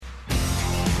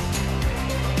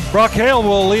Brock Hale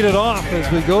will lead it off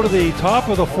as we go to the top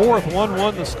of the fourth.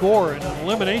 1-1 the score in an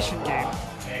elimination game.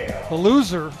 The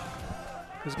loser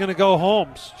is going to go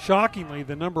home. Shockingly,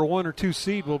 the number 1 or 2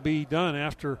 seed will be done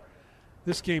after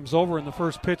this game's over. And the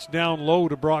first pitch down low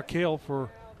to Brock Hale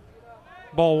for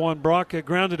ball one. Brock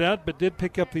grounded out, but did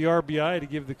pick up the RBI to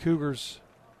give the Cougars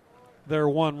their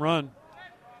one run.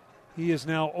 He is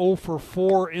now 0 for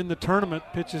 4 in the tournament.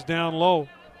 Pitches down low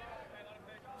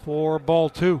for ball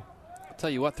two. I'll tell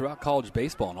you what, throughout college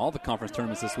baseball and all the conference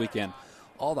tournaments this weekend,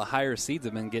 all the higher seeds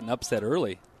have been getting upset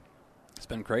early. It's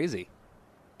been crazy.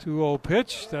 2-0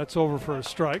 pitch. That's over for a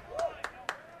strike.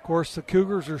 Of course, the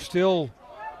Cougars are still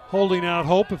holding out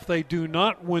hope. If they do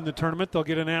not win the tournament, they'll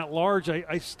get an at-large.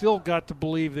 I still got to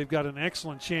believe they've got an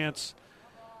excellent chance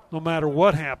no matter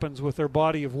what happens with their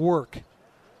body of work.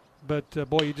 But,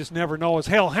 boy, you just never know. As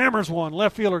Hale hammers one,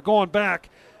 left fielder going back,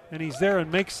 and he's there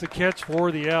and makes the catch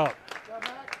for the out.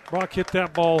 Brock hit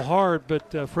that ball hard, but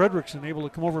Fredrickson able to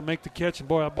come over and make the catch. And,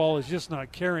 boy, that ball is just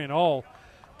not carrying all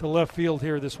to left field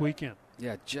here this weekend.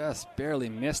 Yeah, just barely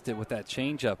missed it with that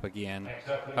changeup again.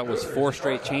 That was 4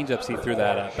 straight changeups he threw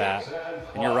that at bat.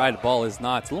 And you're right, the ball is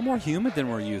not. It's a little more humid than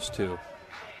we're used to.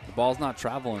 The ball's not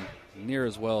traveling near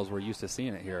as well as we're used to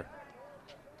seeing it here.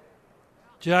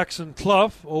 Jackson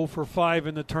Clough, 0 for 5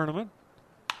 in the tournament.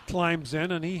 Climbs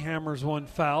in, and he hammers one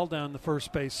foul down the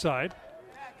first base side.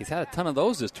 He's had a ton of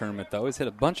those this tournament, though. He's hit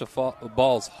a bunch of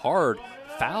balls hard,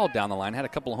 foul down the line. Had a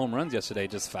couple of home runs yesterday,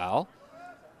 just foul.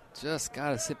 Just got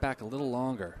to sit back a little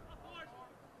longer.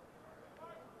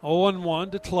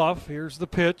 0-1 to Clough. Here's the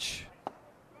pitch.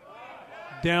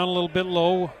 Down a little bit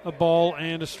low, a ball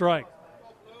and a strike.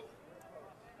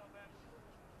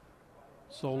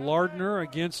 So Lardner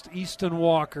against Easton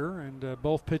Walker, and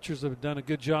both pitchers have done a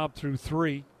good job through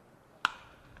 3.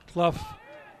 Clough,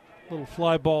 little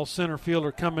fly ball center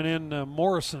fielder coming in,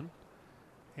 Morrison,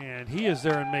 and he is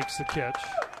there and makes the catch.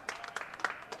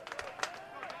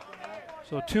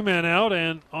 So 2 men out,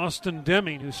 and Austin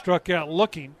Deming, who struck out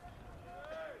looking,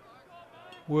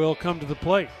 will come to the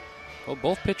plate. Well,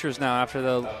 both pitchers now, after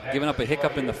giving up a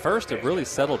hiccup in the first, have really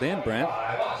settled in, Brent,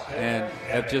 and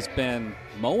have just been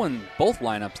mowing both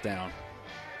lineups down.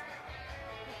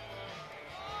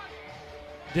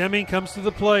 Deming comes to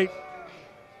the plate.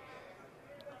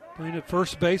 Playing at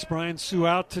first base. Brian Sue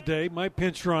out today. Might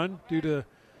pinch run due to a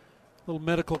little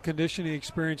medical condition he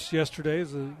experienced yesterday,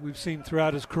 as we've seen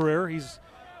throughout his career.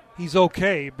 He's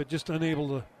okay, but just unable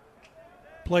to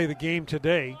play the game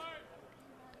today.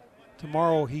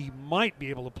 Tomorrow he might be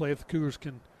able to play if the Cougars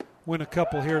can win a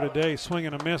couple here today. Swing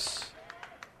and a miss.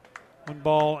 1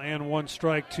 ball and 1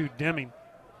 strike to Deming.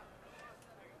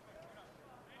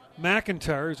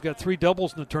 McIntyre, who's got 3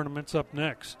 doubles in the tournament's up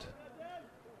next.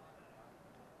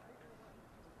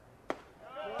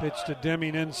 Pitch to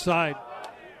Deming inside.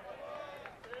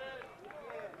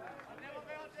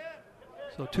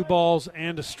 So 2 balls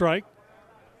and a strike.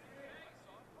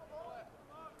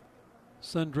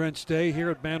 Sun-drenched day here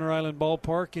at Banner Island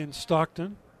Ballpark in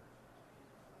Stockton.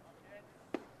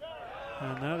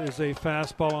 And that is a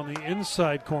fastball on the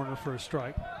inside corner for a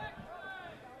strike.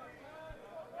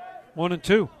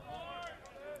 1-2.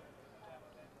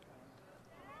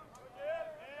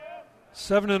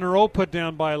 7 in a row put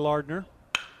down by Lardner.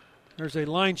 There's a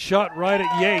line shot right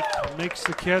at Yake. Makes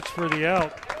the catch for the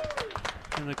out.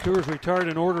 And the Cougars retired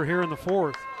in order here in the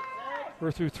fourth.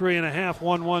 We're through 3.5.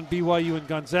 1-1 BYU and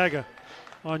Gonzaga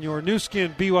on your new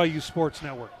skin BYU Sports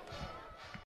Network.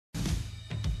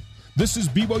 This is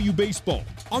BYU Baseball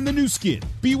on the new skin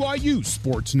BYU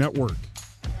Sports Network.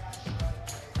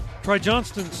 Troy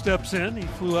Johnston steps in. He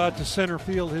flew out to center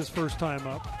field his first time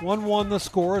up. 1-1 the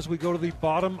score as we go to the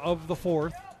bottom of the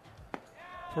fourth.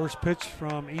 First pitch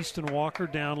from Easton Walker,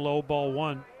 down low, ball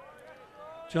 1.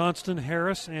 Johnston,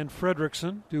 Harris, and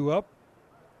Fredrickson due up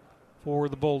for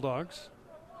the Bulldogs.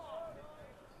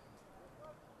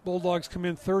 Bulldogs come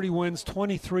in 30 wins,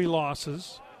 23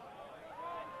 losses.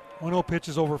 1-0 pitch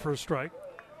is over for a strike.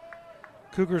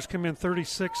 Cougars come in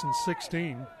 36 and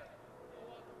 16.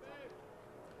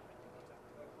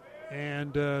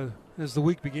 And as the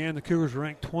week began, the Cougars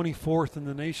ranked 24th in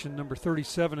the nation, number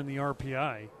 37 in the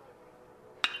RPI.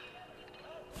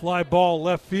 Fly ball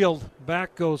left field.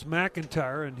 Back goes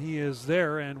McIntyre, and he is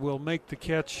there and will make the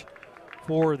catch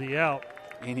for the out.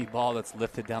 Any ball that's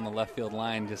lifted down the left field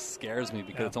line just scares me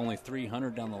because it's only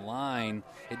 300 down the line.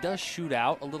 It does shoot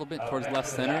out a little bit towards left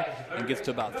center and gets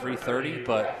to about 330,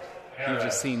 but you've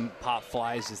just seen pop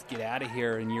flies just get out of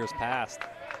here in years past.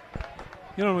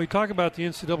 You know, when we talk about the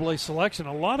NCAA selection,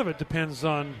 a lot of it depends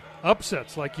on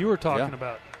upsets like you were talking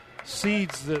about.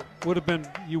 Seeds that would have been,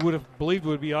 you would have believed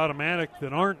would be automatic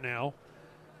that aren't now.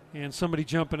 and somebody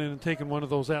jumping in and taking one of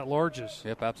those at-larges.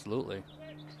 Yep, absolutely.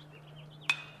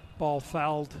 Ball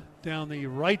fouled down the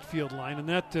right field line, and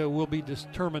that will be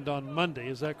determined on Monday.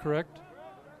 Is that correct?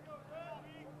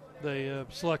 The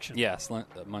selection. Yes,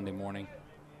 Monday morning.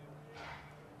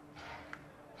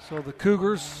 So the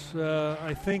Cougars,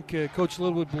 I think Coach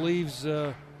Littlewood believes,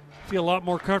 feel a lot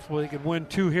more comfortable. They could win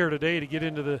 2 here today to get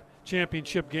into the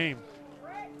championship game.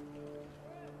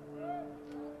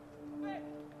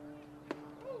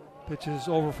 Pitch is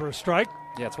over for a strike.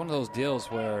 Yeah, it's one of those deals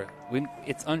where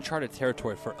it's uncharted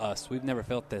territory for us. We've never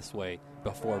felt this way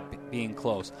before, being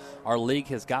close. Our league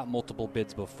has got multiple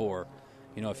bids before.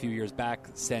 You know, a few years back,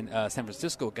 San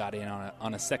Francisco got in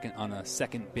on a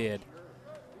second bid,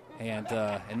 and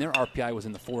their RPI was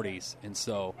in the 40s, and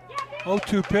so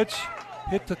 0-2 pitch,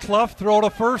 hit the Clough, throw to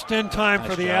first in time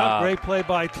for the out. Great play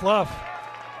by Clough.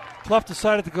 Clough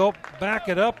decided to go back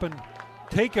it up and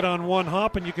take it on one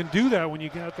hop, and you can do that when you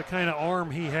got the kind of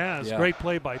arm he has. Yeah. Great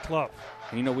play by Clough.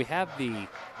 And, you know,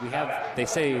 they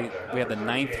say we have the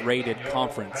 9th rated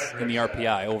conference in the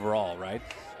RPI overall, right?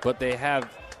 But they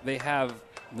have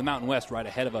the Mountain West right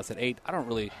ahead of us at 8. I don't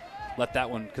really let that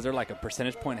one, because they're like a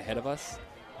percentage point ahead of us,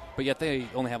 but yet they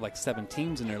only have like 7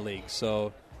 teams in their league.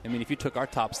 So, I mean, if you took our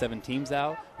top 7 teams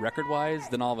out record-wise,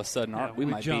 then all of a sudden we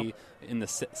might be in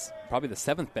probably the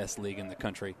 7th best league in the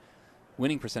country,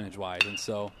 winning percentage-wise. And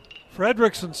so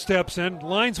Fredrickson steps in,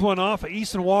 lines one off of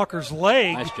Easton Walker's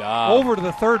leg. Nice job. Over to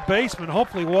the third baseman.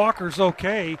 Hopefully Walker's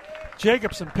okay.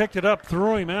 Jacobson picked it up,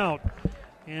 threw him out,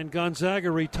 and Gonzaga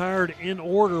retired in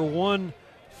order,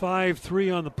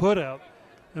 1-5-3 on the putout.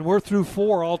 And we're through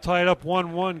 4, all tied up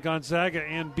 1-1, Gonzaga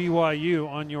and BYU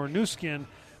on your new skin,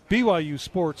 BYU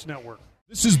Sports Network.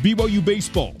 This is BYU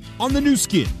Baseball on the new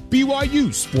skin,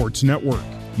 BYU Sports Network.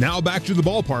 Now back to the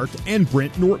ballpark and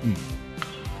Brent Norton.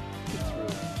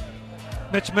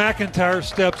 Mitch McIntyre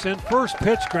steps in. First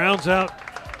pitch grounds out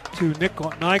to Nick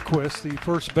Nyquist, the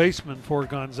first baseman for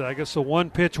Gonzaga. So 1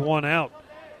 pitch, 1 out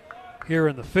here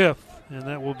in the 5th, and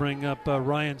that will bring up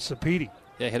Ryan Sapiti.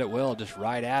 Yeah, hit it well, just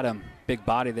right at him. Big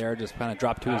body there, just kind of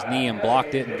dropped to his knee and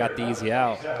blocked it and got the easy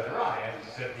out.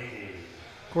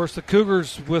 Of course, the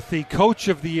Cougars with the coach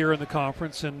of the year in the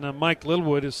conference, and Mike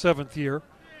Littlewood, his 7th year.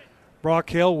 Brock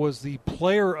Hale was the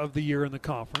player of the year in the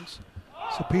conference.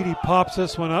 Sapiti pops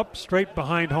this one up straight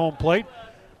behind home plate,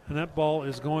 and that ball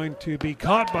is going to be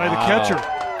caught by the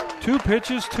catcher. 2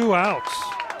 pitches, 2 outs.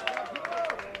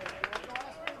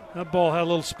 That ball had a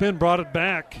little spin, brought it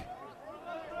back.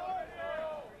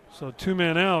 So 2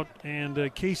 men out,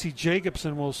 and Casey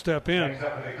Jacobson will step in.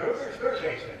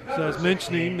 So as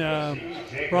mentioning,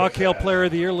 Brock Hale Player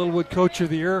of the Year, Littlewood Coach of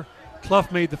the Year. Clough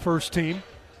made the first team.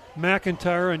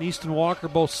 McIntyre and Easton Walker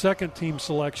both second-team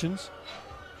selections.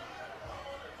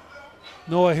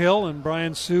 Noah Hill and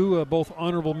Brian Sue both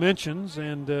honorable mentions,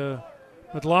 and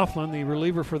McLaughlin, the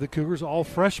reliever for the Cougars, all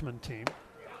freshman team.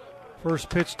 First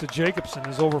pitch to Jacobson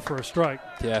is over for a strike.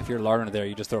 Yeah, if you're Lardner there,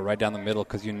 you just throw it right down the middle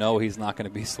because you know he's not going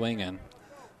to be swinging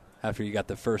after you got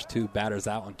the first 2 batters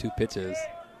out on 2 pitches.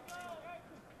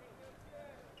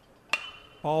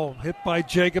 Ball hit by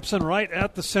Jacobson right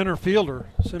at the center fielder.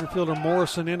 Center fielder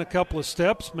Morrison in a couple of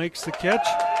steps, makes the catch,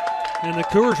 and the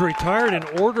Cougars retired in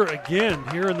order again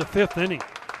here in the 5th inning.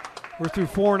 We're through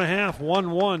 4.5,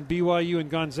 1-1 BYU and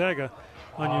Gonzaga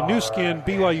on your new skin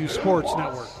BYU Sports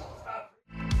Network.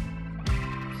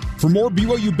 For more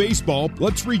BYU baseball,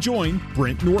 let's rejoin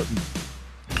Brent Norton.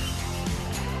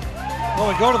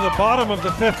 Well, we go to the bottom of the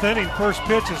 5th inning. First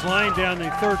pitch is lined down the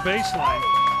third baseline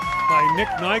by Nick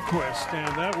Nyquist,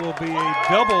 and that will be a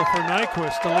double for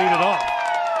Nyquist to lead it off.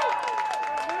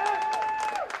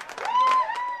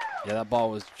 Yeah, that ball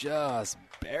was just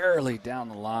barely down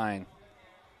the line.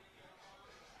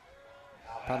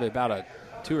 Probably about a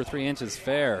 2 or 3 inches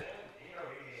fair.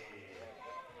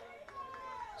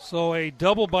 So a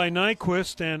double by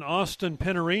Nyquist, and Austin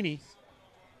Penarini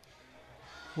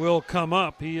will come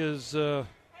up. He is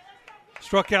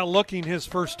struck out looking his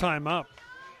first time up.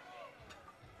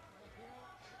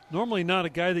 Normally not a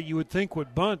guy that you would think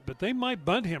would bunt, but they might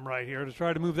bunt him right here to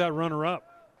try to move that runner up.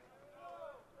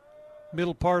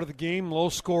 Middle part of the game, low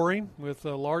scoring, with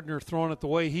Lardner throwing it the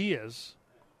way he is.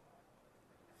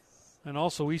 And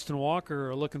also Easton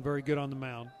Walker looking very good on the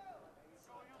mound.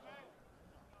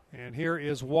 And here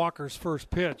is Walker's first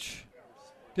pitch.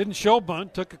 Didn't show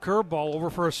bunt, took a curveball over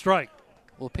for a strike.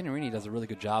 Well, Penarini does a really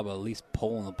good job of at least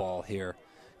pulling the ball here.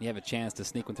 You have a chance to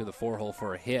sneak one through the 4-hole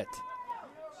for a hit.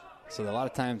 So a lot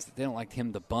of times they don't like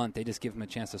him to bunt. They just give him a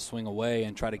chance to swing away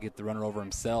and try to get the runner over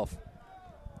himself.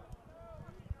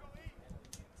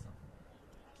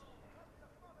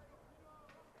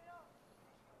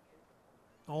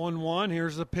 0-1.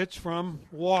 Here's the pitch from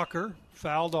Walker.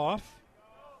 Fouled off.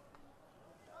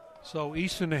 So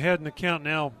Easton ahead in the count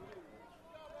now.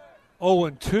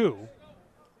 0-2.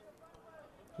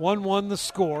 1-1 the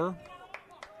score.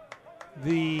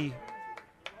 The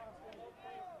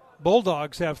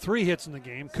Bulldogs have 3 hits in the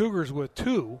game. Cougars with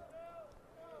 2.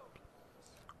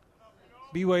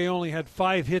 BYU only had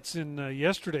 5 hits in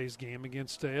yesterday's game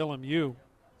against LMU.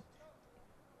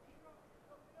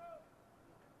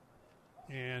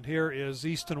 And here is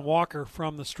Easton Walker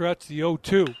from the stretch, the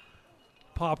 0-2.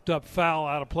 Popped up foul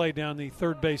out of play down the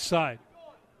third base side.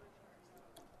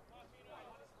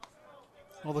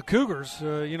 Well, the Cougars,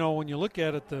 when you look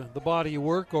at it, the body of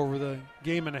work over the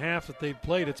game and a half that they've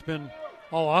played, it's been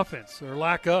all offense, or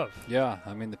lack of. Yeah,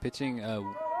 I mean, the pitching,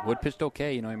 Wood pitched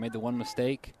okay. He made the one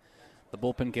mistake. The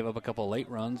bullpen gave up a couple of late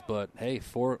runs, but, hey,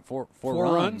 four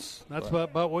runs. That's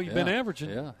about what you've been averaging.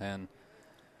 Yeah, and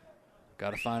got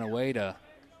to find a way to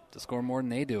score more than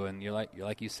they do. And you're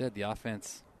like you said, the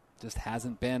offense just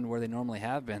hasn't been where they normally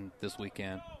have been this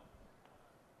weekend.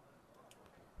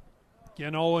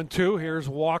 Again, 0-2. Here's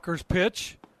Walker's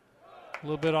pitch. A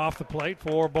little bit off the plate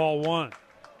for ball 1.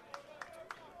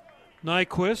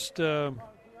 Nyquist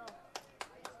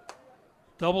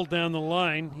doubled down the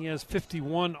line. He has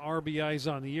 51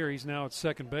 RBIs on the year. He's now at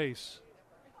second base.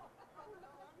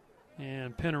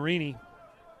 And Penarini,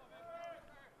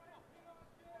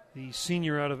 the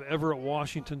senior out of Everett,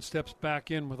 Washington, steps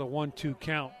back in with a 1-2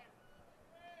 count.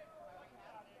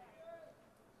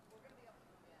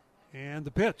 And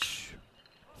the pitch.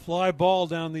 Fly ball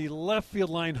down the left field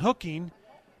line, hooking.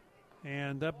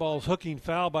 And that ball's hooking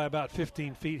foul by about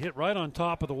 15 feet. Hit right on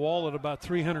top of the wall at about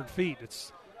 300 feet.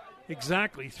 It's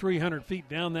exactly 300 feet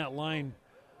down that line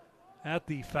at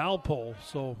the foul pole.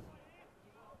 So,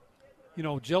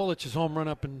 Jelich's home run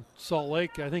up in Salt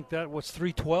Lake, I think that was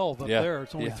 312 up there.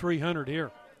 It's only 300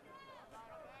 here.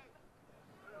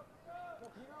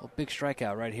 Well, big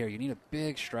strikeout right here. You need a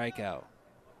big strikeout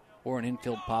or an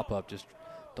infield pop-up. Just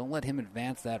don't let him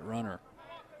advance that runner.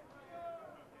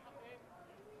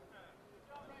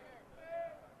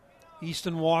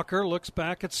 Easton Walker looks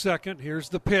back at second. Here's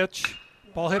the pitch.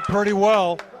 Ball hit pretty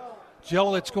well.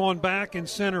 Jelich going back in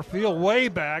center field, way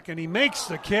back, and he makes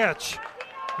the catch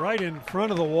right in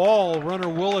front of the wall. Runner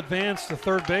will advance to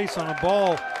third base on a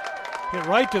ball hit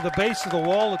right to the base of the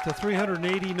wall at the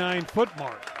 389-foot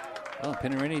mark. Well,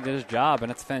 Penarini did his job,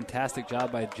 and it's a fantastic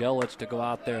job by Jelich to go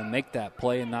out there and make that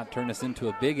play and not turn this into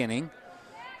a big inning.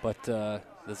 But the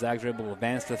Zags are able to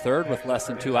advance to third with less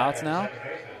than 2 outs now.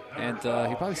 And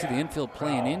you probably see the infield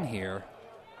playing in here.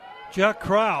 Jack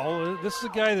Crowell, this is a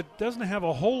guy that doesn't have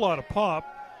a whole lot of pop,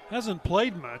 hasn't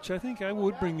played much. I think I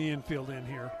would bring the infield in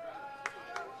here.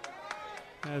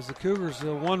 As the Cougars, a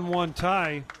 1-1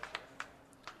 tie.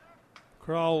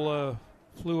 Crowell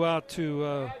flew out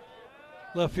to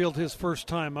left field his first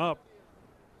time up.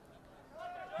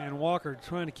 And Walker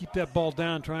trying to keep that ball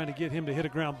down, trying to get him to hit a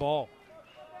ground ball.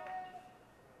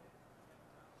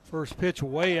 First pitch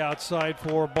way outside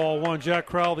for ball 1. Jack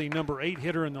Crowell, the number 8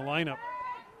 hitter in the lineup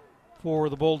for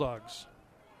the Bulldogs.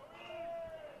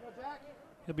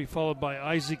 He'll be followed by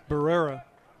Isaac Barrera.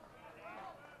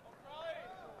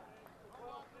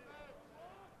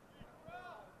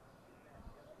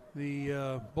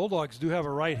 The Bulldogs do have a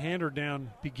right-hander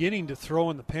down beginning to throw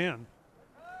in the pen.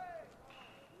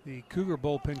 The Cougar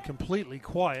bullpen completely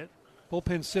quiet.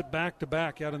 Bullpen sit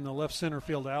back-to-back out in the left center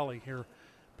field alley here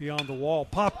beyond the wall.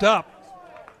 Popped up.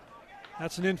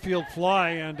 That's an infield fly,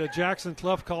 and Jackson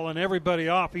Clough calling everybody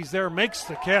off. He's there, makes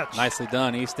the catch. Nicely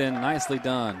done, Easton. Nicely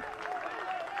done.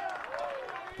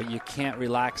 But you can't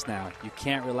relax now. You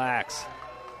can't relax.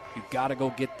 You've got to go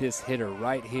get this hitter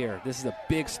right here. This is a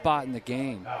big spot in the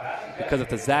game. Because if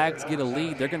the Zags get a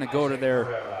lead, they're going to go to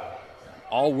their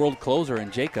all-world closer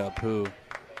in Jacob, who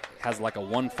has like a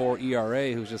 1.4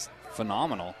 ERA, who's just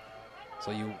phenomenal.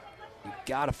 So you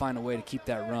got to find a way to keep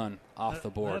that run off the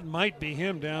board. That might be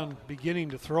him down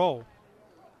beginning to throw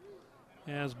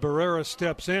as Barrera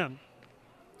steps in.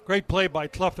 Great play by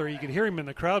Clough there. You could hear him in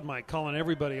the crowd mic calling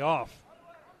everybody off.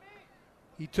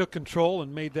 He took control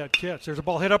and made that catch. There's a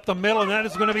ball hit up the middle, and that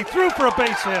is going to be through for a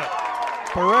base hit.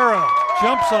 Barrera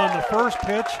jumps on the first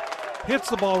pitch, hits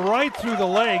the ball right through the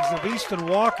legs of Easton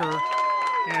Walker,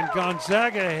 and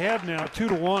Gonzaga ahead now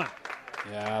 2-1.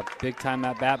 Yeah, big time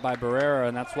at bat by Barrera,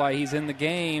 and that's why he's in the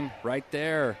game right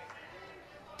there.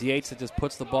 DH that just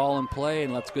puts the ball in play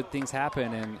and lets good things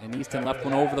happen, and Easton left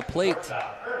one over the plate.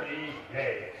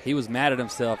 He was mad at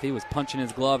himself. He was punching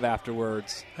his glove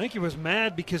afterwards. I think he was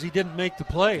mad because he didn't make the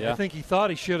play. Yeah. I think he thought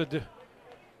he should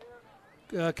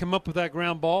have come up with that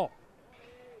ground ball.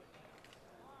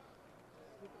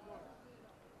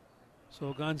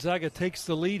 So Gonzaga takes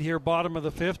the lead here, bottom of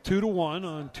the fifth, 2-1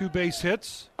 on 2 base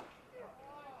hits.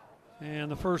 And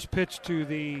the first pitch to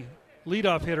the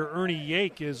leadoff hitter, Ernie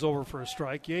Yake, is over for a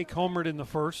strike. Yake homered in the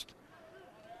first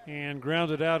and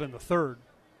grounded out in the third.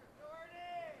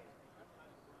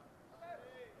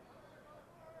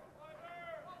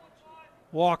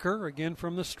 Walker again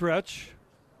from the stretch.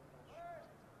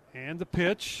 And the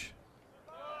pitch.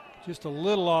 Just a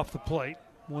little off the plate.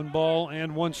 1 ball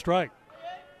and 1 strike.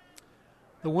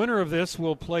 The winner of this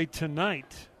will play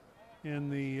tonight in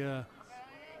the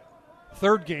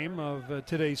third game of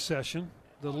today's session.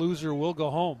 The loser will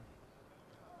go home.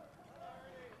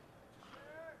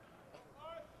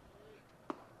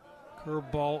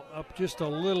 Curveball up just a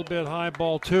little bit high,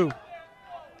 ball 2.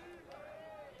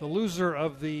 The loser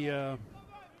of the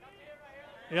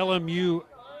LMU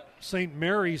St.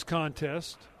 Mary's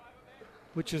contest,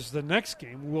 which is the next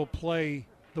game, will play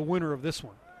the winner of this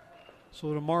one.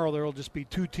 So tomorrow there will just be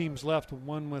 2 teams left,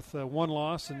 one with 1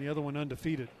 loss and the other one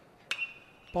undefeated.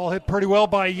 Ball hit pretty well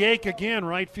by Yake again,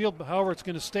 right field. However, it's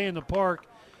going to stay in the park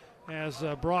as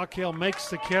Brockhale makes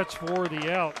the catch for the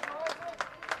out.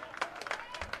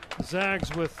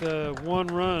 Zags with 1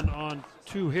 run on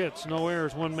 2 hits, no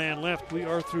errors, 1 man left. We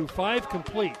are through 5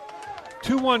 complete.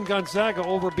 2-1 Gonzaga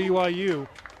over BYU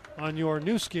on your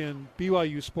new skin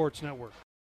BYU Sports Network.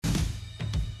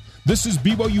 This is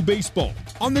BYU Baseball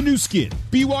on the new skin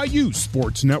BYU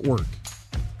Sports Network.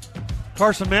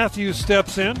 Carson Matthews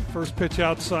steps in. First pitch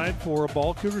outside for a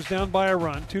ball. Cougars down by a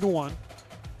run, 2-1.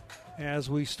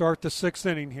 As we start the 6th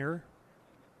inning here.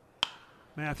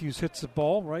 Matthews hits the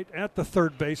ball right at the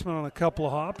third baseman on a couple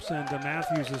of hops, and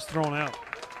Matthews is thrown out.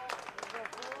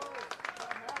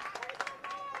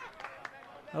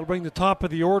 That'll bring the top of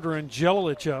the order and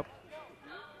Jelilich up.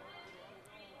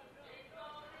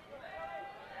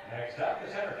 Next up,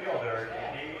 the center fielder,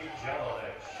 Andy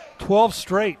Jelilich. 12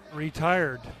 straight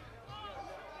retired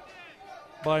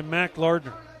by Mac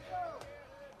Lardner.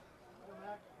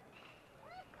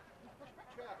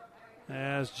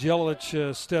 As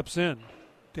Jelilich steps in.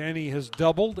 Danny has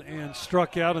doubled and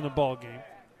struck out in the ball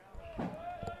game.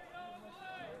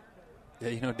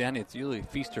 Yeah, Danny, it's usually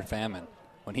feast or famine.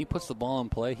 When he puts the ball in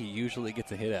play, he usually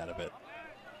gets a hit out of it.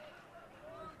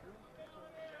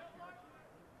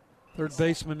 Third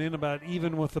baseman in about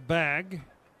even with the bag.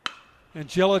 And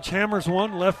Jelilich hammers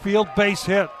one, left field, base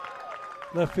hit.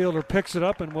 Left fielder picks it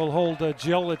up and will hold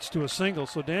Jelilich to a single.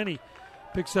 So Danny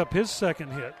picks up his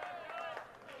second hit.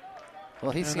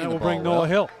 Well, he's and seen that the will ball bring well. Noah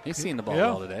Hill. He's seen the ball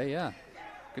well today, yeah.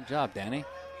 Good job, Danny.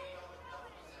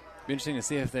 Be interesting to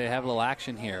see if they have a little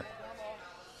action here.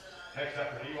 Next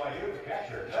up for BYU, the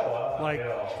catcher, Noah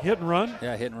Hill. Hit and run?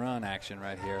 Yeah, hit and run action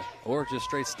right here. Or just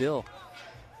straight still.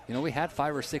 We had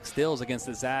 5 or 6 stills against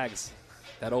the Zags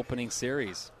that opening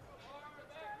series.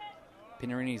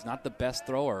 Pinarini's not the best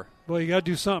thrower. Well, you got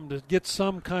to do something to get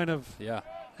some kind of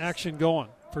action going,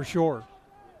 for sure.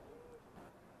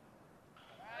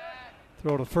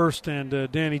 Throw to first, and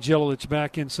Danny Jelilich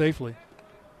back in safely.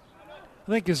 I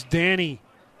think as Danny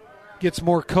gets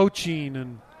more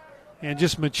coaching and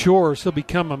just matures, he'll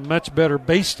become a much better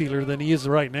base stealer than he is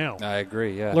right now. I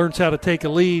agree, yeah. Learns how to take a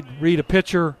lead, read a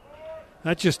pitcher.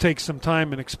 That just takes some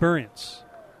time and experience.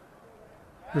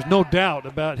 There's no doubt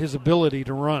about his ability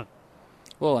to run.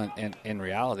 Well, and in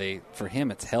reality, for him,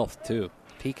 it's health, too.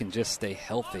 If he can just stay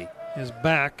healthy. His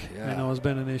back, has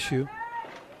been an issue.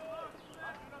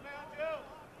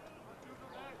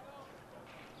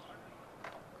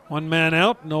 One man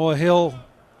out, Noah Hill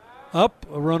up,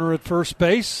 a runner at first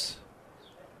base.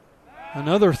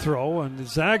 Another throw, and the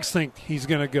Zags think he's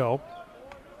going to go.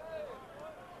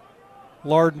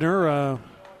 Lardner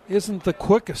isn't the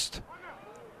quickest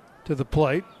to the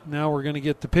plate. Now we're going to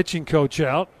get the pitching coach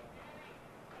out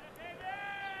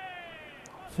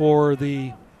for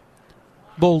the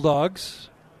Bulldogs.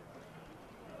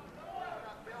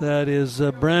 That is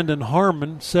Brandon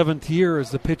Harmon, 7th year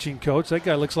as the pitching coach. That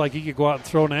guy looks like he could go out and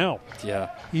throw now. Yeah.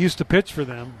 He used to pitch for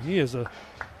them. He is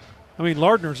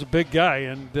Lardner's a big guy,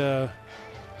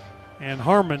 and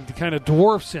Harmon kind of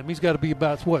dwarfs him. He's got to be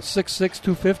about, 6'6",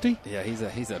 250? Yeah, he's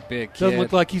a big kid. Doesn't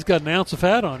look like he's got an ounce of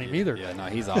fat on him either. Yeah, no,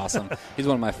 he's awesome. He's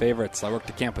one of my favorites. I worked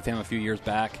at camp with him a few years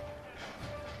back.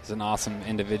 He's an awesome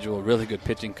individual, really good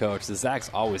pitching coach. The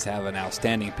Zags always have an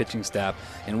outstanding pitching staff.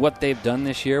 And what they've done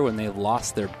this year when they've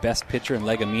lost their best pitcher in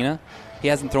Legamina, he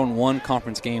hasn't thrown one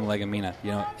conference game in Legamina.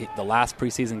 The last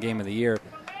preseason game of the year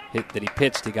that he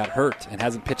pitched, he got hurt and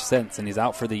hasn't pitched since, and he's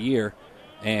out for the year.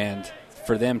 And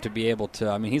for them to be able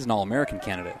to, he's an All-American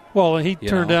candidate. Well, he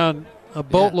turned down a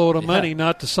boatload of money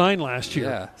not to sign last year.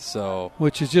 Yeah, so.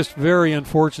 Which is just very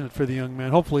unfortunate for the young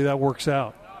man. Hopefully that works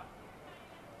out.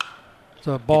 It's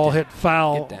a ball hit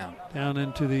foul Get down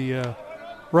into the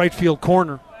right field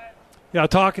corner. Yeah,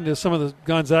 talking to some of the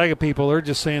Gonzaga people, they're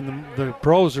just saying the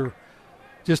pros are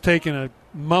just taking a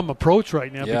mum approach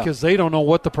right now because they don't know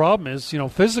what the problem is,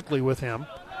 physically with him.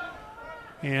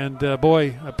 And,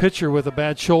 boy, a pitcher with a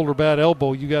bad shoulder, bad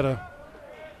elbow, you got to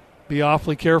be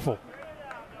awfully careful.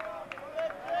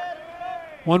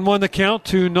 1-1 the count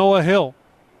to Noah Hill.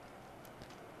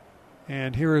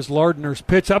 And here is Lardner's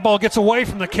pitch. That ball gets away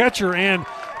from the catcher, and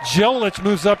Jelic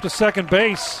moves up to second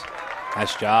base.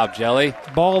 Nice job, Jelly.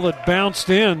 Ball that bounced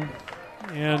in,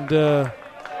 and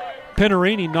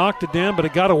Pinarini knocked it down, but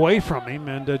it got away from him.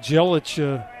 And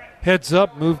Jelic heads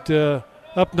up, moved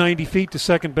up 90 feet to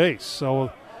second base.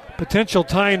 So potential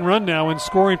tying run now in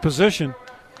scoring position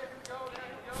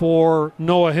for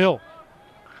Noah Hill.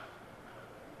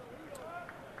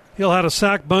 Hill had a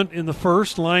sac bunt in the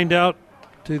first, lined out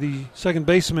to the second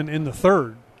baseman in the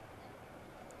third.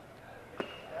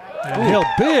 And Hill,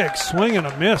 big swing and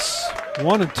a miss.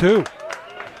 1-2.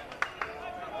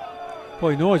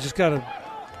 Boy, Noah just got to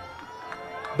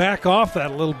back off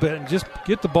that a little bit and just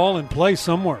get the ball in play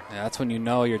somewhere. Yeah, that's when you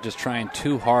know you're just trying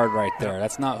too hard right there.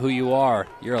 That's not who you are.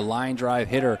 You're a line drive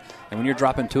hitter. And when you're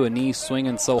dropping to a knee,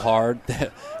 swinging so hard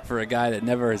for a guy that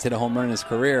never has hit a home run in his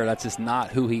career, that's just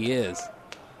not who he is.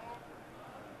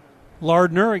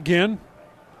 Lardner again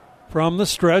from the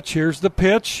stretch. Here's the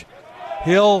pitch.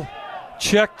 Hill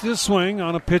checked his swing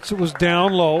on a pitch that was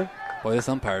down low. Boy, this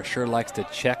umpire sure likes to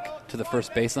check to the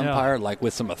first base umpire like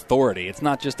with some authority. It's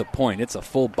not just a point. It's a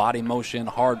full body motion,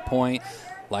 hard point,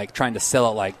 like trying to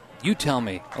sell it like, you tell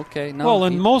me. Okay, no. Well,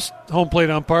 and most home plate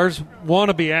umpires want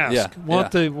to be asked.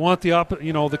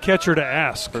 The catcher to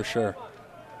ask. For sure.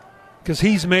 Because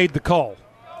he's made the call.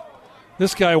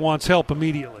 This guy wants help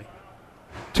immediately.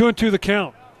 2-2 the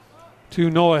count to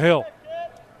Noah Hill.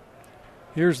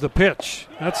 Here's the pitch.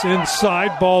 That's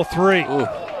inside, ball 3.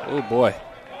 Oh, boy.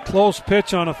 Close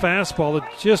pitch on a fastball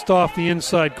that's just off the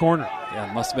inside corner. Yeah,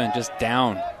 it must have been just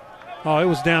down. Oh, it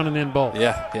was down and in ball.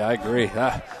 Yeah, I agree.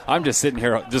 I'm just sitting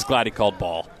here just glad he called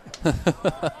ball.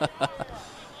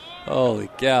 Holy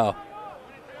cow.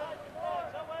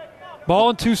 Ball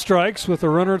and 2 strikes with a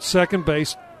runner at second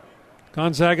base.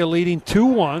 Gonzaga leading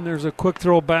 2-1. There's a quick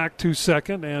throw back to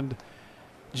second, and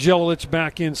Jelic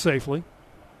back in safely.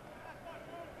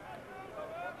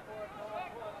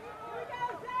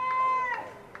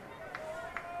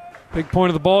 Big point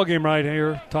of the ball game right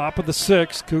here. Top of the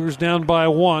 6th. Cougars down by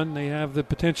 1. They have the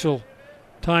potential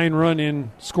tying run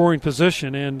in scoring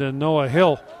position, and Noah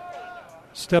Hill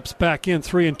steps back in.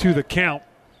 3-2 the count.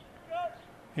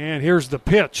 And here's the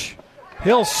pitch.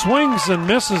 Hill swings and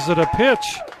misses at a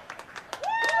pitch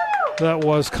that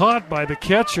was caught by the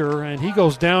catcher, and he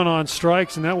goes down on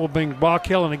strikes, and that will bring Brock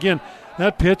Hill. And again,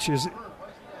 that pitch is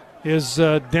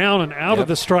down and out of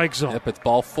the strike zone. Yep, it's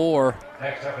ball 4.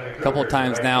 A couple of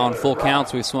times now on full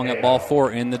counts we swung at ball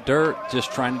 4 in the dirt,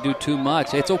 just trying to do too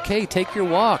much. It's okay, take your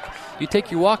walk. You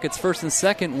take your walk, it's first and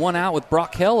second, 1 out with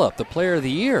Brock Hill up, the player of the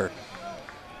year.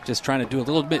 Just trying to do a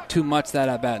little bit too much, that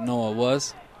at bat Noah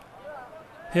was.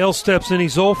 Hill steps in.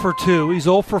 He's 0 for 2. He's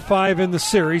 0 for 5 in the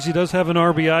series. He does have an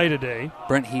RBI today.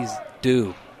 Brent, he's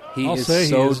due. I'll say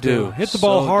he is due. Hit the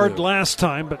ball hard last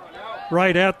time, but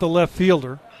right at the left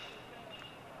fielder.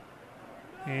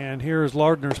 And here's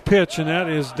Lardner's pitch, and that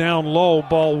is down low,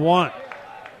 ball 1.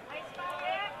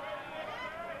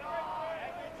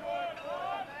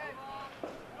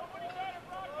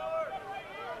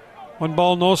 One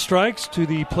ball, no strikes to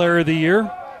the player of the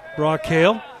year, Brock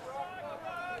Hale.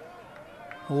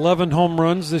 11 home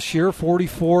runs this year,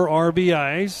 44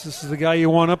 RBIs. This is the guy you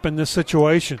want up in this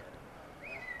situation.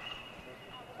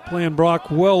 Playing Brock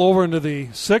well over into the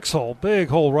 6 hole. Big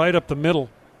hole right up the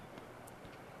middle.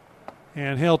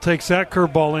 And Hale takes that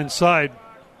curveball inside.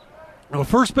 Well,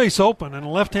 first base open and a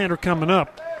left-hander coming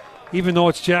up, even though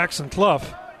it's Jackson Clough.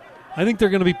 I think they're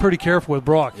going to be pretty careful with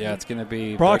Brock. Yeah, it's going to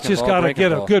be. Brock's just got to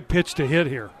get a good pitch to hit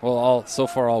here. Well, so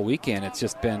far all weekend, it's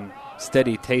just been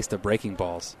steady taste of breaking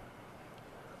balls.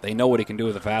 They know what he can do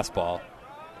with a fastball.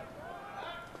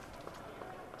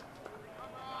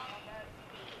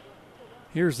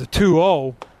 Here's the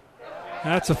 2-0.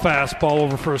 That's a fastball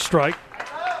over for a strike.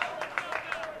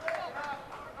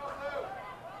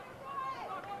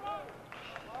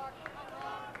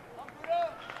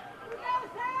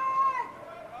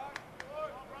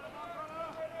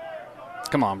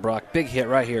 Come on, Brock. Big hit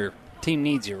right here. Team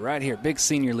needs you right here. Big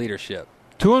senior leadership.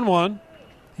 2-1.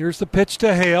 Here's the pitch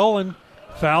to Hale, and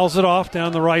fouls it off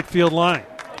down the right field line.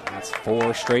 That's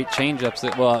 4 straight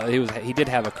changeups. Well, he did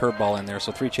have a curveball in there,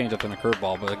 so 3 changeups and a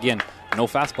curveball. But again, no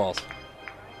fastballs.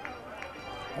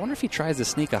 wonder if he tries to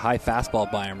sneak a high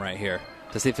fastball by him right here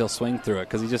to see if he'll swing through it,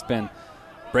 because he's just been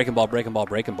breaking ball, breaking ball,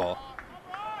 breaking ball.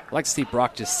 I'd like to see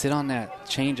Brock just sit on that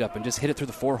changeup and just hit it through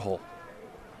the 4-hole.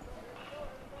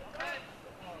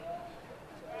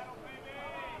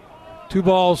 Two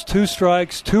balls, 2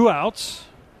 strikes, 2 outs.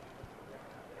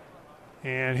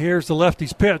 And here's the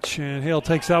lefty's pitch, and Hale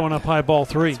takes that one up high, ball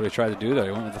 3. That's what he tried to do there.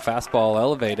 He went with the fastball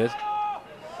elevated.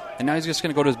 And now he's just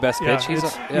going to go to his best pitch.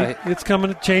 It's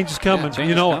coming. Change is coming. Yeah, change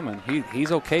you know is coming.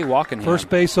 He's okay walking First him.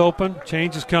 base open.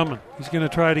 Change is coming. He's going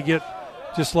to try to get,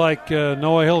 just like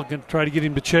Noah Hill, going to try to get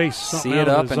him to chase. See it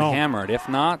up and hammer it. If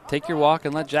not, take your walk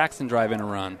and let Jackson drive in a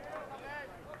run.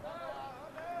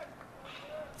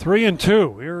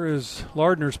 3-2. Here is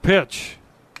Lardner's pitch.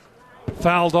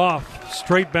 Fouled off,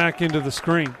 straight back into the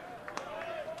screen.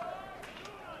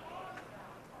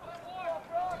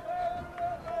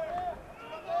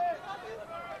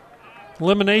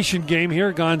 Elimination game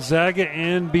here, Gonzaga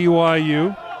and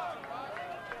BYU.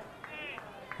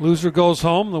 Loser goes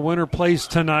home. The winner plays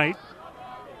tonight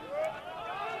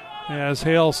as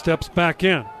Hale steps back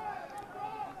in.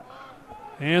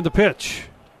 And the pitch.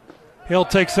 Hale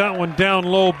takes that one down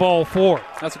low, ball 4.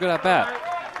 That's a good at-bat.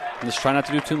 Just try not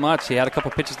to do too much. He had a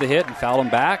couple pitches to hit and fouled him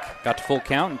back. Got to full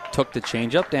count and took the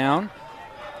changeup down.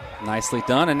 Nicely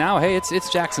done. And now, hey,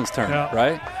 it's Jackson's turn,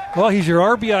 right? Well, he's your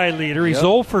RBI leader. He's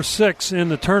 0 for 6 in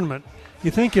the tournament. You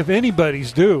think if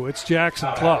anybody's due, it's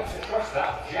Jackson Clough.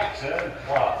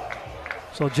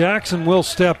 So Jackson will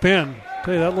step in.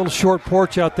 Tell you, that little short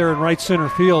porch out there in right center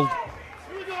field,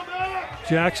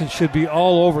 Jackson should be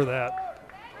all over that.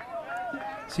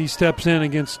 As he steps in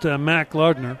against Mac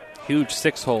Lardner. Huge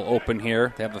 6-hole open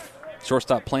here. They have a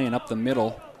shortstop playing up the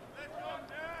middle.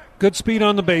 Good speed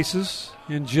on the bases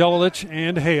in Jelilich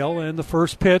and Hale. And the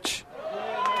first pitch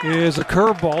is a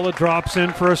curveball that drops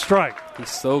in for a strike. He's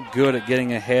so good at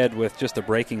getting ahead with just a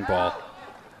breaking ball.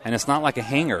 And it's not like a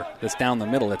hanger that's down the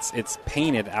middle. It's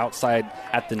painted outside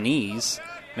at the knees.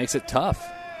 Makes it tough.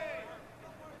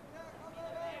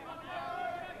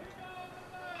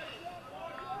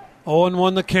 Oh, and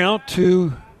 1 the count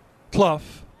to Clough.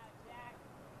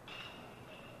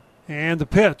 And the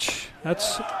pitch.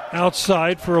 That's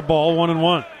outside for a ball,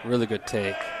 1-1. Really good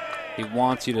take. He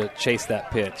wants you to chase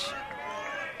that pitch.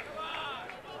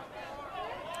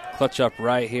 Clutch up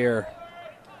right here.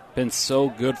 Been so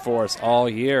good for us all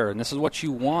year. And this is what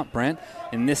you want, Brent,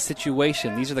 in this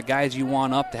situation. These are the guys you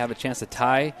want up to have a chance to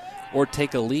tie or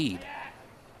take a lead.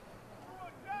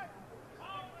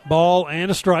 Ball and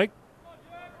a strike.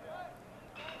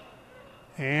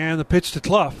 And the pitch to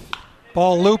Clough.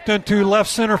 Ball looped into left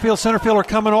center field. Center fielder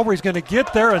coming over. He's going to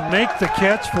get there and make the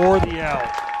catch for the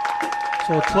out.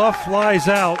 So Clough flies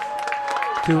out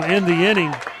to end the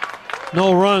inning.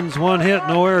 No runs, 1 hit,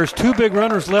 no errors. 2 big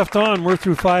runners left on. We're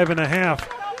through 5.5.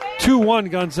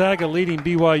 2-1 Gonzaga leading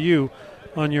BYU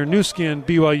on your new skin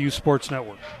BYU Sports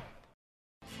Network.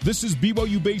 This is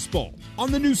BYU Baseball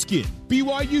on the new skin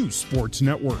BYU Sports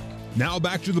Network. Now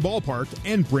back to the ballpark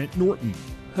and Brent Norton.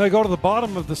 I go to the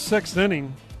bottom of the 6th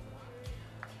inning.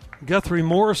 Guthrie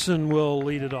Morrison will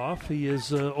lead it off. He is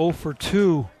 0 for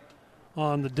 2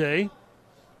 on the day.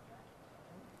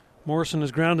 Morrison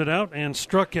is grounded out and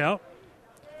struck out.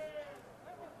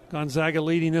 Gonzaga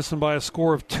leading this one by a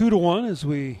score of 2-1 as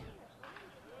we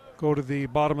go to the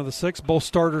bottom of the 6th. Both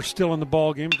starters still in the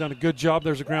ball game. Done a good job.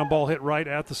 There's a ground ball hit right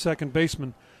at the second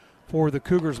baseman for the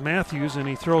Cougars, Matthews, and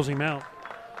he throws him out.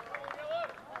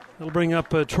 It'll bring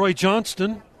up Troy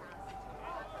Johnston.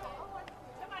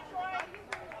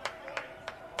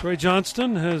 Troy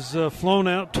Johnston has flown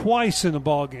out twice in the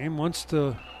ball game, once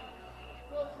to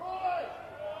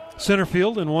center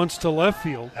field and once to left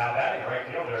field. Now batting right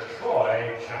fielder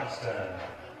Troy Johnston.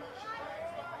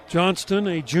 Johnston,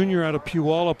 a junior out of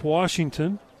Puyallup,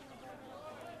 Washington.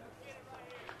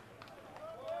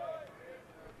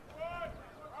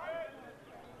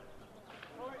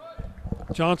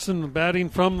 Johnston batting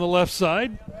from the left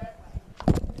side.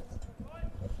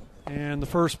 And the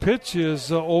first pitch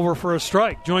is over for a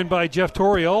strike. Joined by Jeff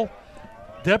Toriel,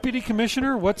 Deputy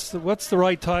Commissioner. What's the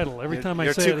right title? Every time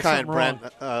I say you're it, too kind, Brent.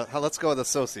 Let's go with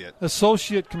associate.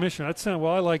 Associate Commissioner. That sounds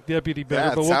well. I like deputy better,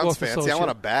 Yeah, but it we'll go sounds with fancy. associate. I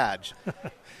want a badge.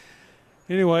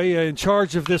 Anyway, in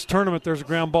charge of this tournament, there's a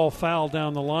ground ball foul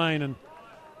down the line and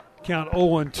count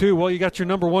 0-2. Well, you got your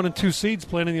number 1 and 2 seeds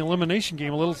playing in the elimination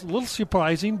game. A little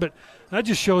surprising, but that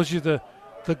just shows you the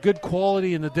good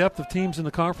quality and the depth of teams in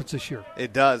the conference this year.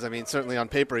 It does. I mean, certainly on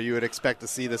paper you would expect to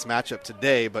see this matchup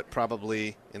today, but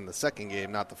probably in the second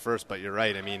game, not the first. But you're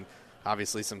right. I mean,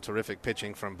 obviously some terrific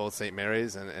pitching from both St.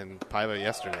 Mary's and Paiva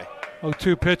yesterday.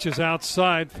 0-2 pitches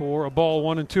outside for a ball,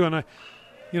 1-2. And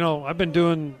I've been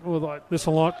doing this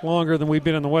a lot longer than we've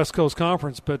been in the West Coast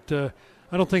Conference, but I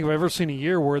don't think I've ever seen a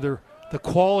year where the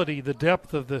quality, the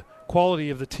depth of the quality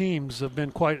of the teams have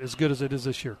been quite as good as it is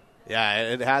this year. Yeah,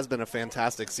 it has been a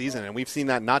fantastic season, and we've seen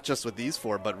that not just with these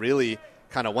four, but really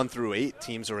kind of 1 through 8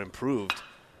 teams are improved.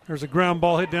 There's a ground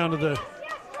ball hit down to the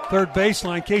third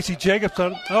baseline. Casey Jacobs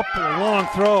up a long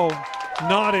throw,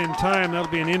 not in time.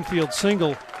 That'll be an infield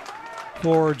single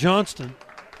for Johnston.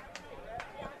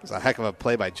 It was a heck of a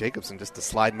play by Jacobson just to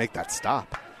slide and make that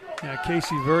stop. Yeah,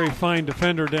 Casey, very fine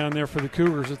defender down there for the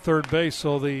Cougars at third base.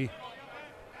 So the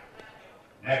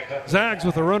Zags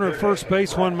with a runner at first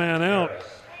base, 1 man out,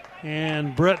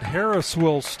 and Brett Harris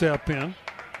will step in.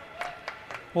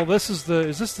 Well, is this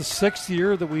the 6th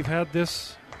year that we've had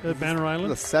this at Banner Island?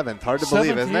 The 7th, hard to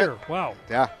believe, isn't year. it? Wow.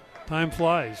 Yeah. Time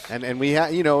flies. And we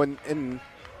have, and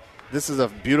this is a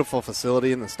beautiful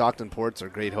facility, and the Stockton Ports are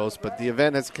great hosts, but the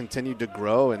event has continued to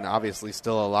grow, and obviously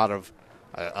still a lot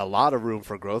of room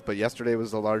for growth. But yesterday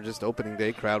was the largest opening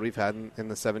day crowd we've had in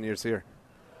the 7 years here.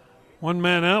 1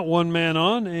 man out, 1 man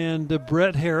on, and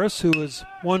Brett Harris, who is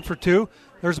 1 for 2.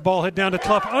 There's a ball hit down to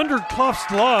Clough. Under Clough's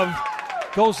glove,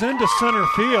 goes into center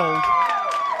field.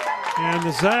 And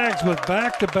the Zags with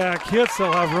back-to-back hits,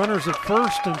 they'll have runners at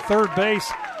first and third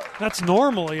base. That's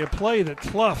normally a play that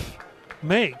Clough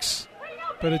makes,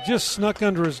 but it just snuck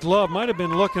under his glove. Might have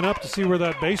been looking up to see where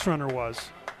that base runner was.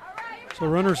 So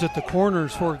runners at the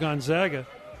corners for Gonzaga.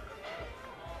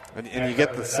 And you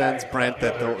get the sense, Brent,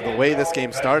 that the way this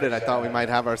game started, I thought we might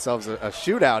have ourselves a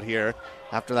shootout here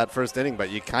after that first inning, but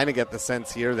you kind of get the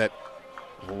sense here that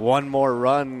one more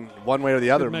run, one way or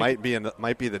the other, might be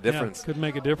the difference. Yeah, could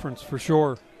make a difference for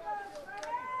sure.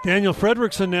 Daniel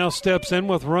Fredrickson now steps in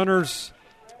with runners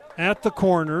at the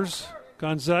corners.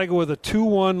 Gonzaga with a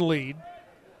 2-1 lead.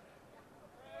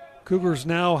 Cougars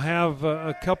now have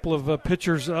a couple of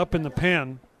pitchers up in the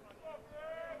pen.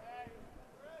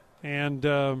 And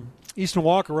Easton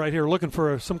Walker right here looking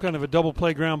for some kind of a double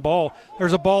play ground ball.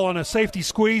 There's a ball on a safety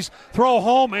squeeze. Throw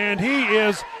home, and he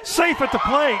is safe at the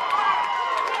plate.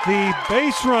 The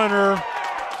base runner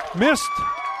missed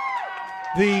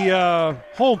the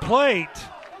home plate,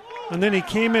 and then he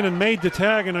came in and made the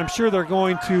tag, and I'm sure they're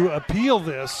going to appeal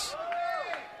this.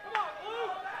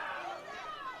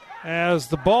 As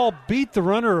the ball beat the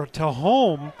runner to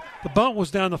home, the bunt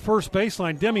was down the first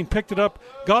baseline. Deming picked it up,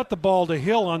 got the ball to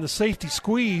Hill on the safety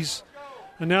squeeze,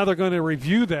 and now they're going to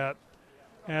review that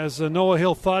as Noah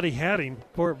Hill thought he had him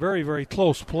for a very, very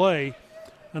close play,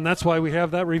 and that's why we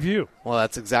have that review. Well,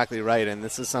 that's exactly right, and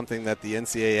this is something that the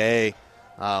NCAA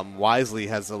wisely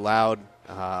has allowed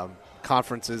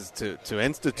conferences to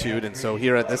institute, and so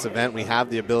here at this event we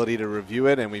have the ability to review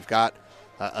it, and we've got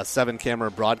a 7-camera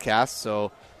broadcast,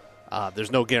 so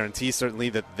there's no guarantee, certainly,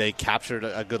 that they captured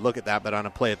a good look at that, but on a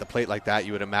play at the plate like that,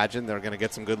 you would imagine they're going to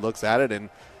get some good looks at it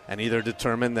and either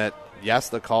determine that, yes,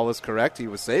 the call was correct, he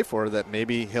was safe, or that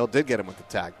maybe Hill did get him with the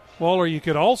tag. Well, or you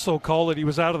could also call that he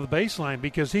was out of the baseline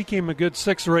because he came a good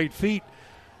 6 or 8 feet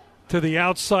to the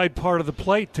outside part of the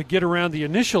plate to get around the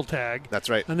initial tag. That's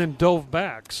right. And then dove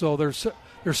back. So there's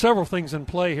several things in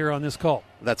play here on this call.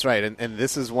 That's right, and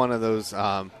this is one of those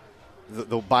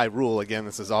by rule, again,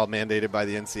 this is all mandated by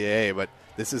the NCAA, but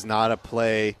this is not a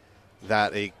play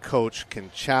that a coach can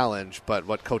challenge. But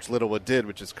what Coach Littlewood did,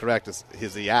 which is correct, is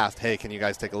he asked, hey, can you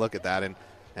guys take a look at that?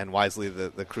 And wisely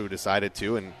the crew decided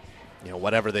to, and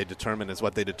whatever they determine is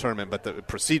what they determine, but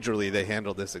procedurally they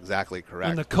handled this exactly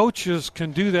correct. And the coaches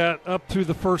can do that up through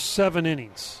the first 7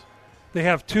 innings. They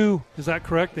have 2, is that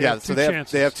correct? They have 2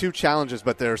 chances. They have 2 challenges,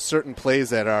 but there are certain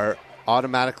plays that are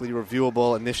automatically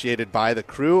reviewable, initiated by the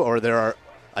crew, or there are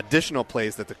additional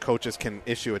plays that the coaches can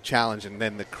issue a challenge and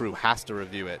then the crew has to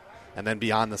review it. And then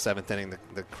beyond the 7th inning,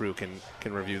 the crew can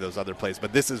review those other plays.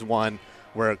 But this is one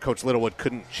where Coach Littlewood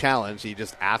couldn't challenge. He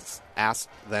just asked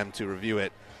them to review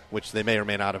it, which they may or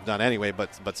may not have done anyway,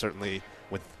 but certainly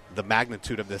with the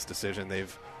magnitude of this decision,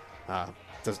 they've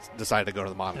decided to go to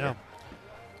the monitor. Yeah.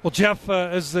 Well, Jeff,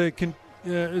 as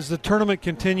the tournament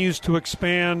continues to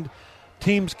expand,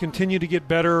 teams continue to get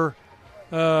better.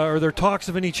 Are there talks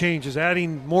of any changes,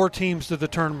 adding more teams to the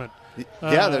tournament?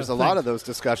 Yeah, there's a lot of those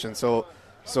discussions. So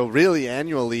really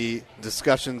annually,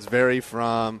 discussions vary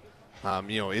from,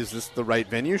 is this the right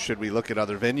venue? Should we look at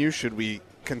other venues? Should we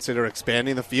consider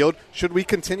expanding the field? Should we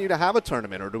continue to have a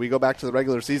tournament, or do we go back to the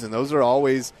regular season? Those are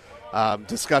always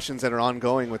discussions that are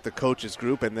ongoing with the coaches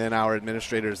group, and then our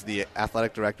administrators, the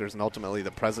athletic directors, and ultimately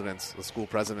the presidents, the school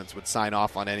presidents, would sign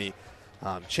off on any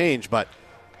change. But,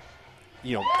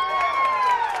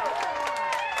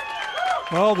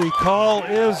 well, the call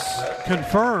is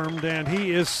confirmed, and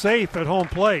he is safe at home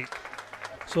plate.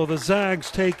 So the Zags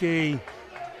take a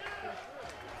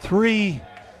 3-1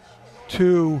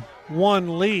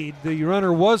 lead. The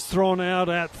runner was thrown out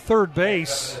at third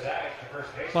base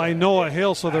by Noah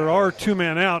Hill, so there are 2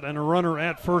 men out and a runner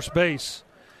at first base.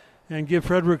 And give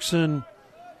Frederickson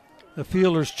the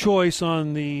fielder's choice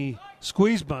on the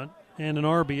squeeze bunt and an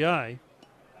RBI.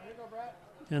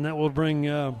 And that will bring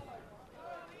the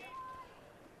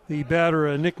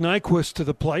batter, Nick Nyquist, to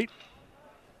the plate.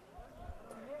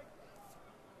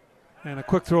 And a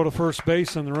quick throw to first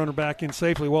base and the runner back in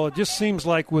safely. Well, it just seems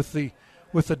like with the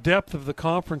depth of the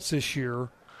conference this year,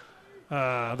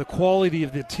 the quality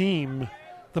of the team,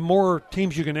 the more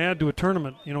teams you can add to a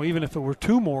tournament, even if it were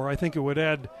 2 more, I think it would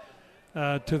add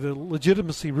to the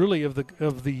legitimacy really of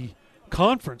the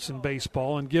conference in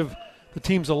baseball and give the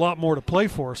teams a lot more to play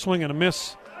for. A swing and a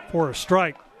miss for a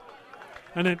strike.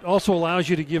 And it also allows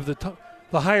you to give the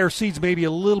higher seeds maybe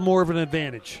a little more of an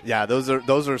advantage. Yeah, those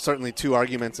are certainly 2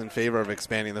 arguments in favor of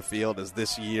expanding the field, as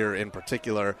this year in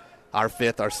particular, our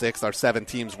 5th, our 6th, our 7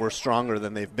 teams were stronger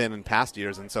than they've been in past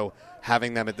years, and so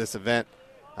having them at this event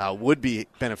would be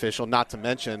beneficial, not to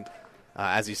mention,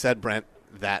 as you said, Brent,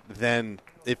 that then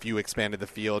if you expanded the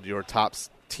field, your top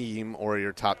team or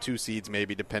your top 2 seeds,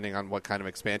 maybe depending on what kind of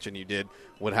expansion you did,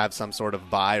 would have some sort of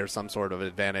bye or some sort of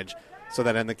advantage, so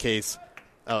that in the case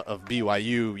of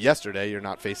BYU yesterday, you're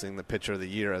not facing the pitcher of the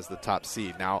year as the top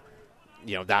seed. Now,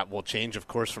 that will change, of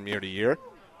course, from year to year.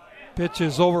 Pitch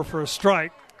is over for a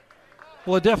strike.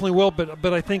 Well, it definitely will,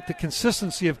 but I think the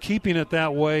consistency of keeping it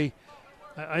that way,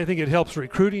 I think it helps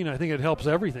recruiting. I think it helps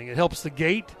everything. It helps the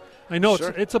gate. I know Sure.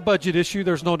 it's a budget issue.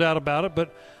 There's no doubt about it,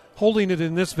 but holding it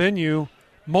in this venue,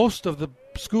 most of the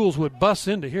schools would bus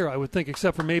into here, I would think,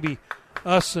 except for maybe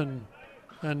us and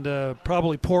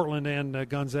probably Portland and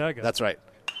Gonzaga. That's right.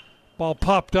 Ball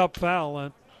popped up, foul,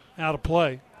 and out of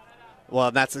play. Well,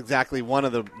 that's exactly one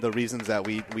of the reasons that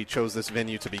we chose this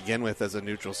venue to begin with as a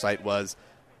neutral site was,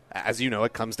 as you know,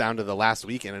 it comes down to the last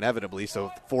weekend inevitably.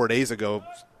 So 4 days ago,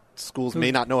 schools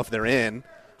may not know if they're in,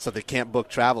 so they can't book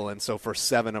travel. And so for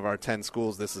 7 of our 10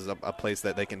 schools, this is a place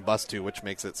that they can bus to, which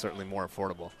makes it certainly more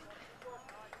affordable.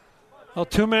 Well,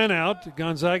 2 men out.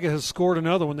 Gonzaga has scored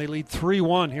another one. They lead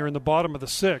 3-1 here in the bottom of the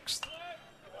 6th.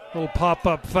 Little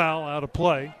pop-up foul out of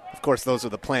play. Of course, those are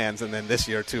the plans, and then this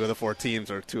year 2 of the 4 teams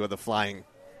are 2 of the flying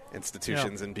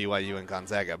institutions in BYU and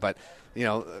Gonzaga. But,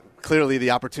 clearly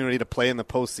the opportunity to play in the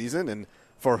postseason, and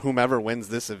for whomever wins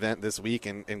this event this week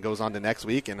and goes on to next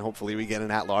week, and hopefully we get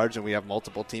an at-large and we have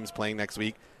multiple teams playing next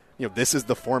week, this is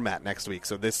the format next week.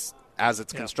 So this, as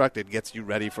it's constructed, gets you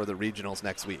ready for the regionals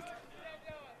next week.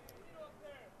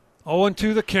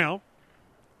 0-2 the count.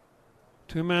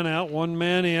 2 men out, 1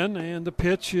 man in, and the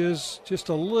pitch is just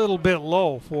a little bit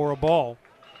low for a ball.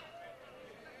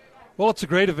 Well, it's a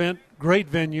great event, great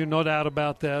venue, no doubt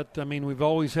about that. I mean, we've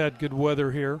always had good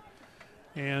weather here,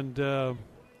 and the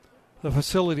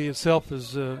facility itself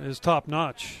is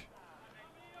top-notch.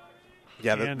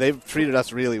 Yeah, they've treated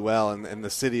us really well, and the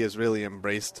city has really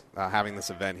embraced having this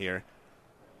event here.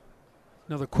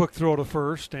 Another quick throw to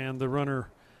first, and the runner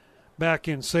back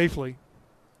in safely.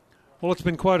 Well, it's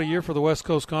been quite a year for the West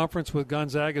Coast Conference with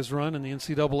Gonzaga's run in the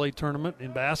NCAA tournament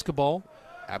in basketball.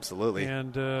 Absolutely.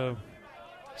 And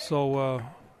so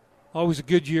always a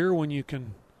good year when you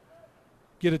can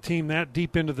get a team that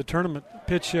deep into the tournament.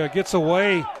 Pitch gets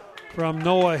away from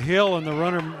Noah Hill, and the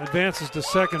runner advances to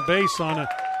second base on a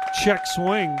check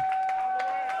swing.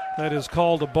 That is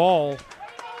called a ball.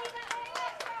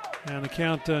 And the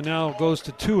count now goes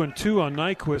to 2-2 on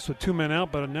Nyquist with 2 men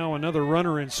out, but now another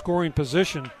runner in scoring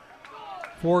position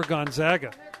for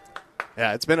Gonzaga.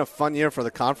 Yeah, it's been a fun year for the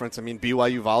conference. I mean,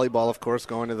 BYU volleyball, of course,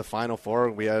 going to the Final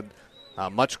Four. We had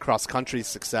much cross-country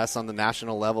success on the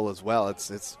national level as well.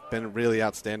 It's been a really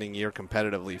outstanding year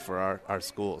competitively for our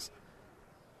schools.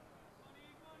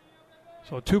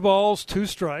 So 2 balls, 2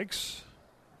 strikes.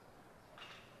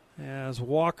 As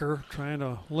Walker trying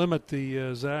to limit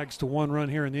the Zags to 1 run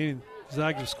here in the inning.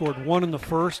 Zags have scored 1 in the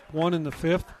first, 1 in the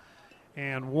 5th,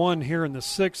 and 1 here in the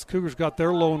 6th. Cougars got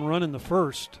their lone run in the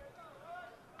first.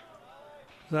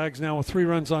 Zags now with 3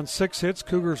 runs on 6 hits.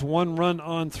 Cougars 1 run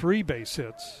on 3 base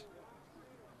hits.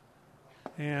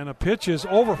 And a pitch is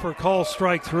over for call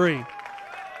strike 3.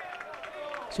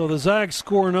 So the Zags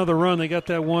score another run. They got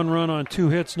that 1 run on 2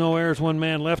 hits, no errors, 1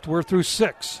 man left. We're through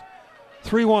 6.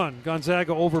 3-1,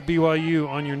 Gonzaga over BYU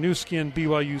on your new skin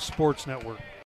BYU Sports Network.